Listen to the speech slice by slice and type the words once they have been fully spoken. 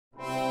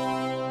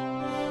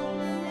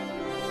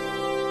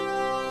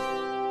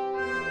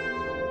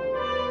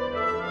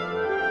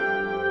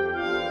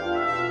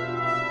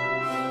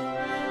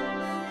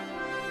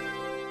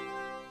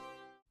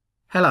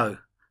Hello,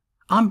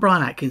 I'm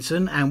Bryan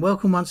Atkinson and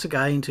welcome once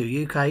again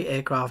to UK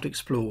Aircraft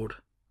Explored.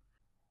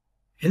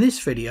 In this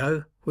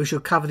video we shall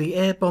cover the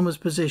air bomber's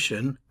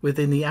position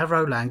within the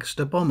Avro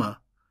Lancaster bomber.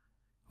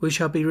 We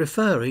shall be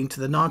referring to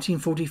the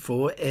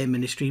 1944 Air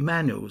Ministry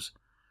manuals.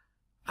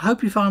 I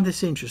hope you find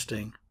this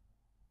interesting.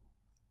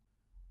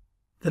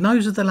 The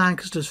nose of the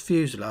Lancaster's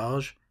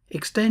fuselage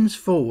extends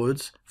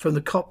forwards from the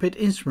cockpit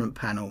instrument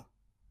panel.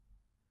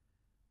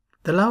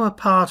 The lower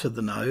part of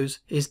the nose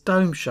is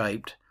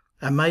dome-shaped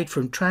and made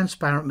from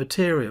transparent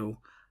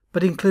material,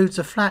 but includes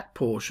a flat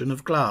portion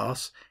of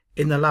glass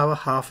in the lower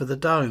half of the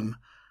dome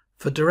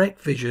for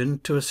direct vision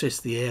to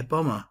assist the air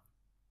bomber.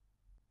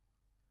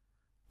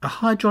 A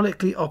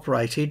hydraulically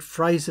operated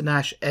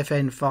Frazer-Nash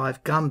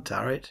FN5 gun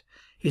turret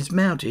is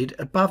mounted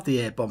above the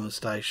air bomber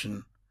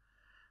station,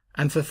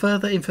 and for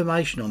further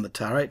information on the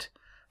turret,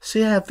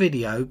 see our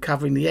video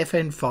covering the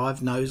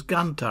FN5 nose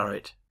gun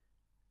turret.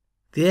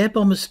 The air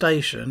bomber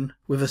station,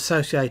 with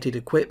associated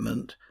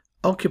equipment,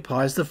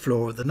 occupies the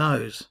floor of the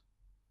nose.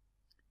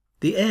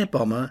 The air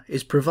bomber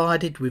is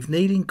provided with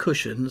kneeling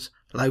cushions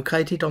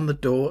located on the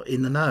door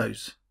in the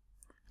nose,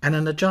 and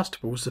an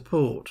adjustable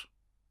support.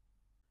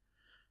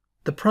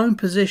 The prone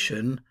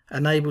position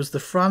enables the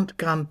front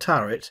gun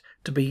turret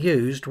to be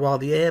used while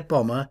the air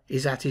bomber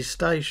is at his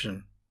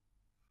station.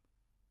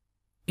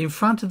 In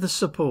front of the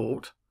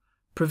support,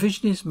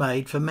 provision is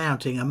made for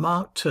mounting a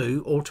Mk.II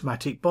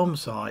automatic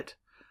bombsight,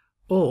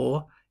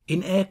 or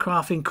in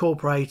aircraft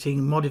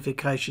incorporating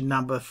modification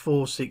number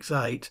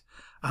 468,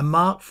 a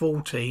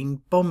Mk.XIV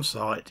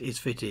bombsight is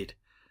fitted,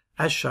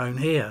 as shown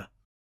here.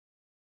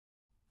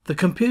 The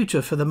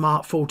computer for the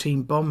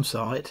Mk.XIV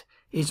bombsight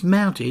is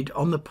mounted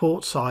on the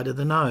port side of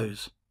the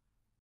nose,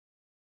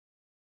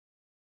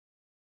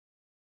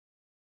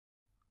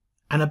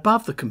 and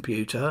above the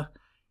computer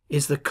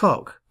is the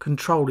cock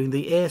controlling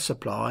the air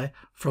supply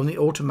from the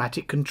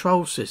automatic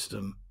control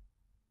system.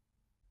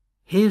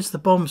 Here's the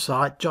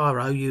Bombsight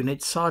gyro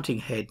unit sighting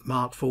head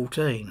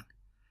Mk.XIV,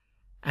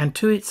 and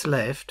to its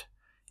left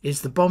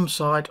is the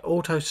Bombsight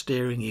auto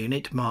steering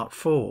unit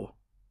Mk.IV.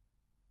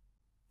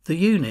 The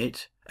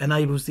unit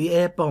enables the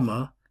air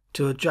bomber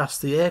to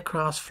adjust the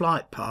aircraft's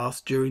flight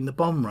path during the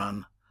bomb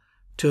run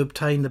to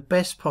obtain the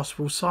best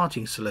possible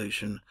sighting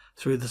solution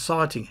through the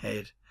sighting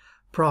head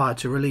prior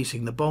to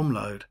releasing the bomb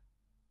load.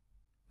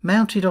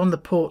 Mounted on the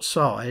port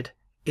side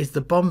is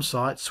the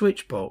Bombsight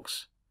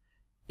Switchbox.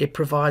 It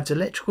provides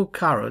electrical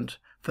current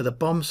for the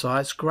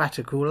bombsight's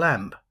gratical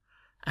lamp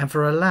and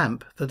for a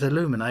lamp that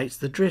illuminates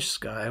the drift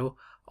scale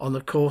on the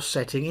course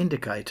setting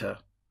indicator.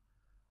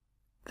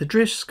 The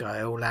drift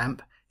scale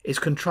lamp is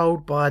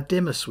controlled by a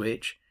dimmer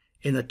switch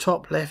in the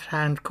top left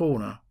hand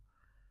corner,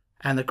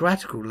 and the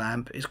gratical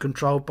lamp is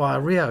controlled by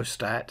a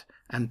rheostat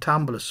and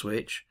tumbler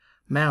switch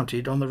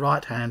mounted on the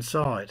right hand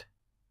side.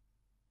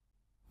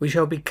 We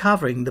shall be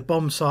covering the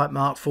Bombsight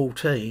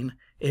Mk.XIV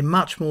in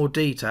much more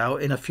detail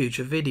in a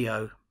future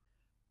video.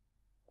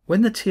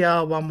 When the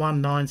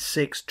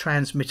TR1196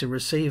 transmitter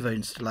receiver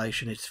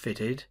installation is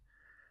fitted,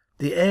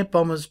 the air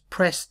bomber's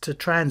press to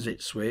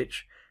transit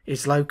switch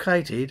is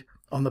located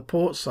on the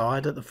port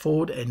side at the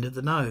forward end of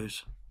the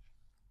nose.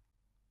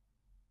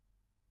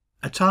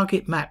 A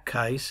target map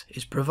case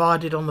is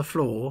provided on the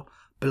floor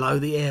below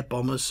the air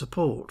bomber's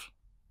support.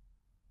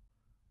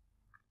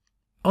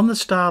 On the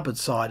starboard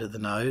side of the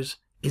nose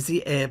is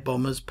the air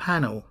bomber's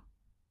panel.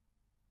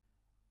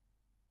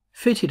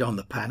 Fitted on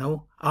the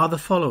panel are the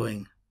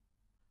following: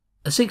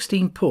 a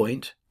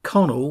 16-point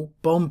Connell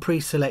bomb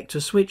pre-selector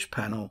switch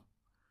panel.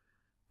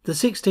 The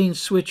 16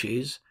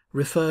 switches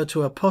refer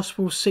to a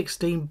possible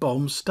 16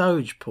 bomb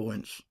stowage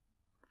points.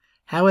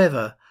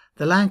 However,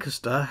 the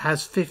Lancaster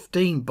has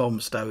 15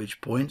 bomb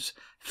stowage points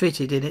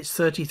fitted in its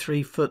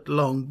 33-foot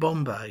long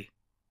bomb bay.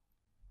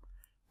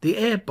 The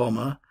air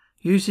bomber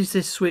uses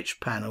this switch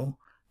panel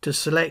to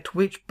select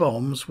which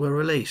bombs were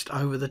released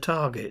over the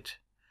target.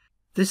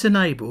 This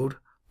enabled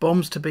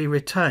bombs to be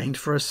retained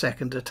for a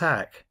second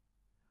attack.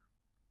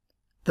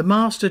 The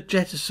master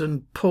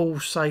Jettison pull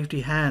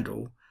safety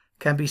handle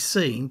can be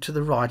seen to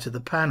the right of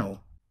the panel.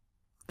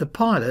 The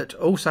pilot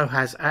also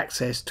has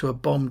access to a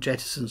bomb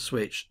jettison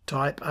switch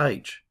type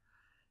H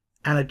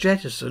and a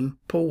Jettison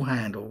pull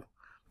handle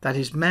that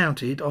is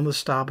mounted on the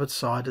starboard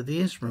side of the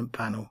instrument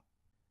panel.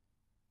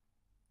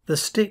 The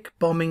stick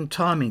bombing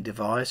timing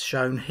device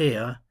shown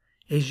here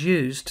is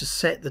used to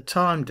set the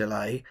time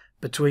delay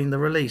between the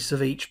release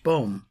of each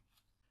bomb,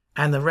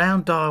 and the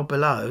round dial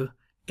below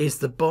is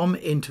the bomb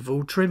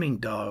interval trimming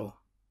dial.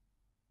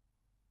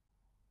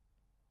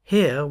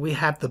 Here we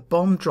have the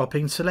bomb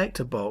dropping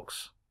selector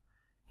box.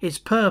 Its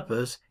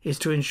purpose is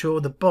to ensure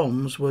the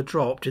bombs were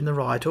dropped in the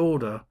right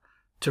order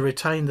to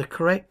retain the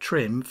correct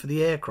trim for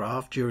the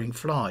aircraft during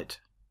flight.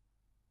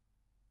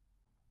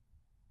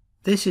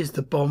 This is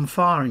the bomb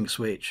firing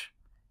switch.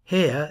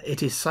 Here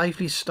it is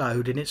safely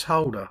stowed in its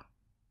holder.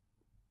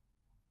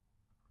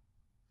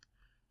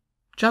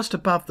 Just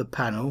above the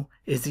panel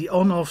is the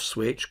on-off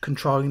switch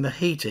controlling the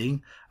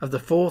heating of the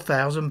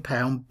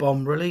 4,000-pound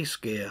bomb release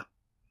gear.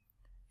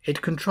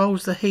 It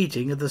controls the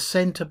heating of the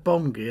centre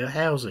bomb gear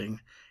housing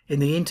in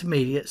the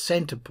intermediate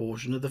centre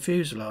portion of the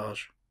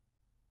fuselage.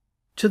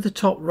 To the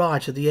top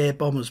right of the air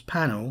bomber's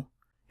panel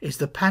is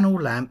the panel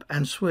lamp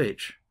and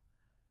switch.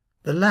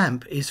 The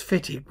lamp is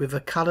fitted with a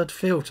coloured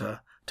filter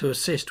to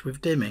assist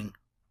with dimming.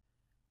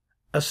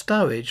 A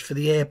stowage for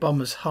the air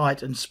bomber's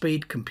height and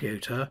speed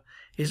computer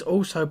is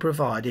also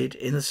provided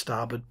in the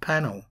starboard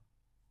panel.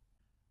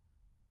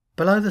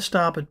 Below the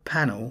starboard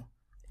panel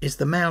is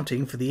the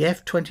mounting for the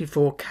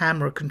F-24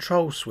 camera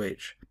control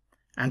switch,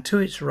 and to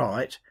its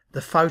right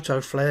the photo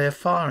flare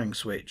firing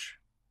switch.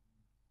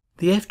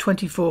 The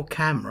F-24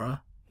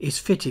 camera is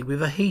fitted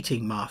with a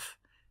heating muff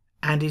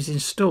and is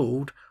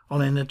installed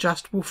on an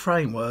adjustable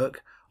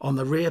framework on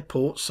the rear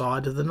port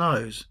side of the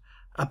nose,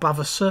 above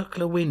a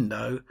circular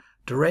window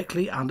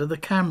directly under the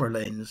camera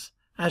lens,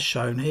 as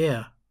shown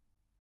here.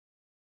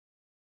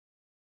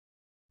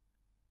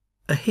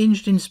 A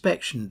hinged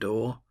inspection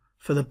door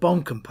for the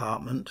bomb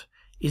compartment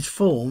is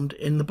formed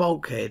in the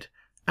bulkhead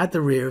at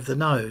the rear of the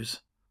nose,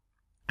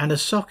 and a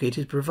socket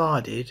is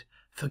provided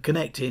for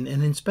connecting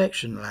an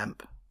inspection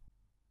lamp.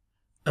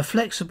 A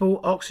flexible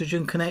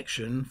oxygen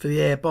connection for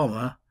the air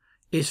bomber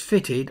is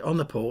fitted on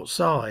the port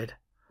side,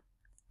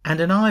 and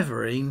an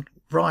ivorine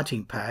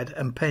writing pad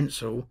and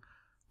pencil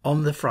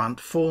on the front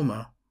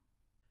former.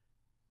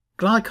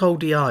 Glycol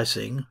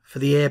de-icing for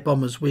the air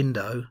bomber's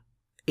window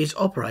is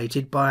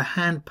operated by a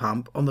hand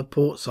pump on the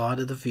port side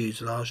of the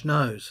fuselage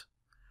nose.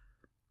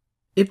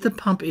 If the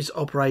pump is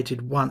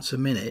operated once a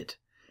minute,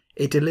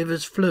 it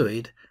delivers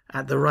fluid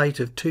at the rate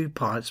of 2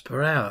 pints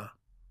per hour.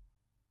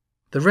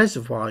 The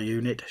reservoir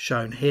unit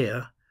shown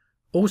here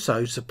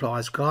also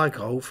supplies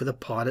glycol for the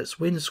pilot's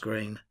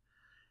windscreen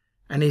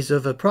and is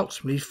of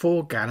approximately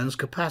 4 gallons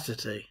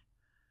capacity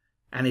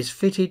and is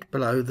fitted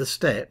below the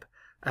step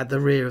at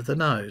the rear of the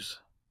nose.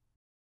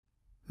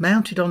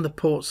 Mounted on the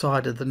port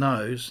side of the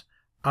nose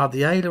are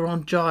the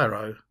aileron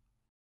gyro,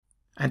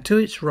 and to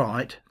its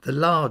right the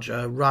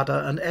larger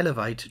rudder and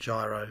elevator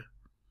gyro.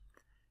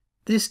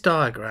 This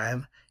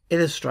diagram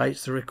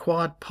illustrates the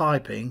required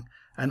piping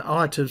and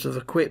items of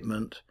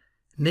equipment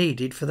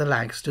needed for the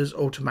Lancaster's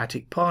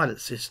automatic pilot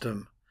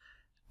system,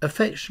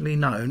 affectionately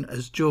known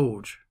as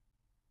George.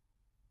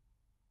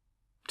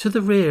 To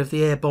the rear of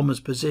the air bomber's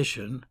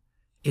position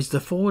is the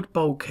forward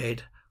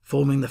bulkhead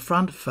forming the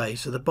front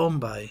face of the bomb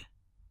bay.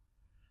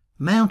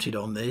 Mounted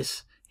on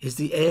this is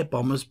the air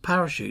bomber's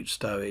parachute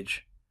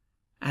stowage,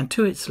 and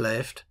to its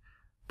left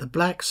the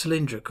black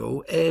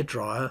cylindrical air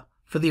dryer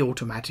for the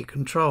automatic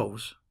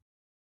controls.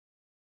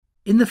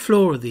 In the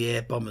floor of the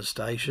air bomber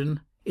station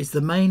is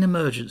the main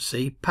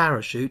emergency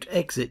parachute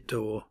exit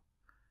door.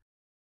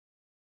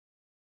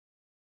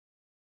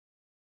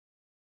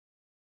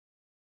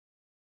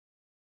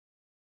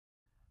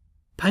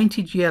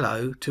 Painted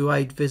yellow to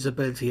aid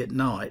visibility at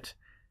night,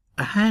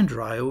 a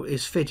handrail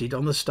is fitted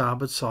on the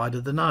starboard side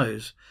of the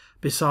nose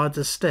beside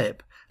the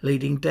step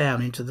leading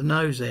down into the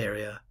nose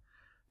area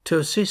to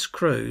assist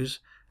crews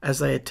as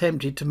they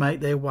attempted to make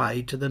their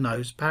way to the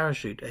nose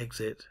parachute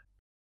exit.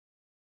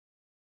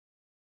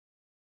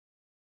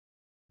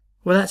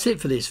 Well, that's it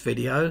for this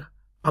video.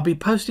 I'll be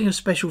posting a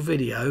special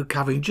video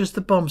covering just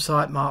the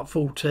Bombsight Mark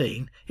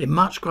 14 in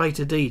much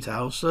greater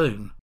detail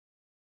soon.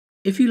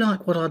 If you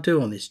like what I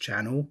do on this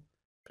channel,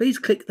 please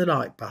click the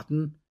like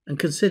button and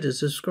consider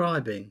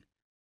subscribing.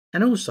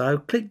 And also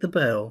click the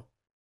bell.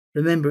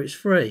 Remember, it's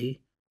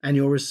free and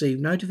you'll receive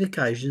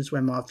notifications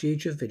when my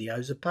future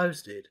videos are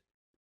posted.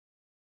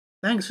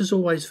 Thanks as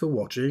always for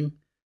watching,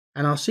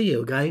 and I'll see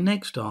you again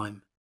next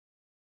time.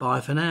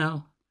 Bye for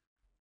now.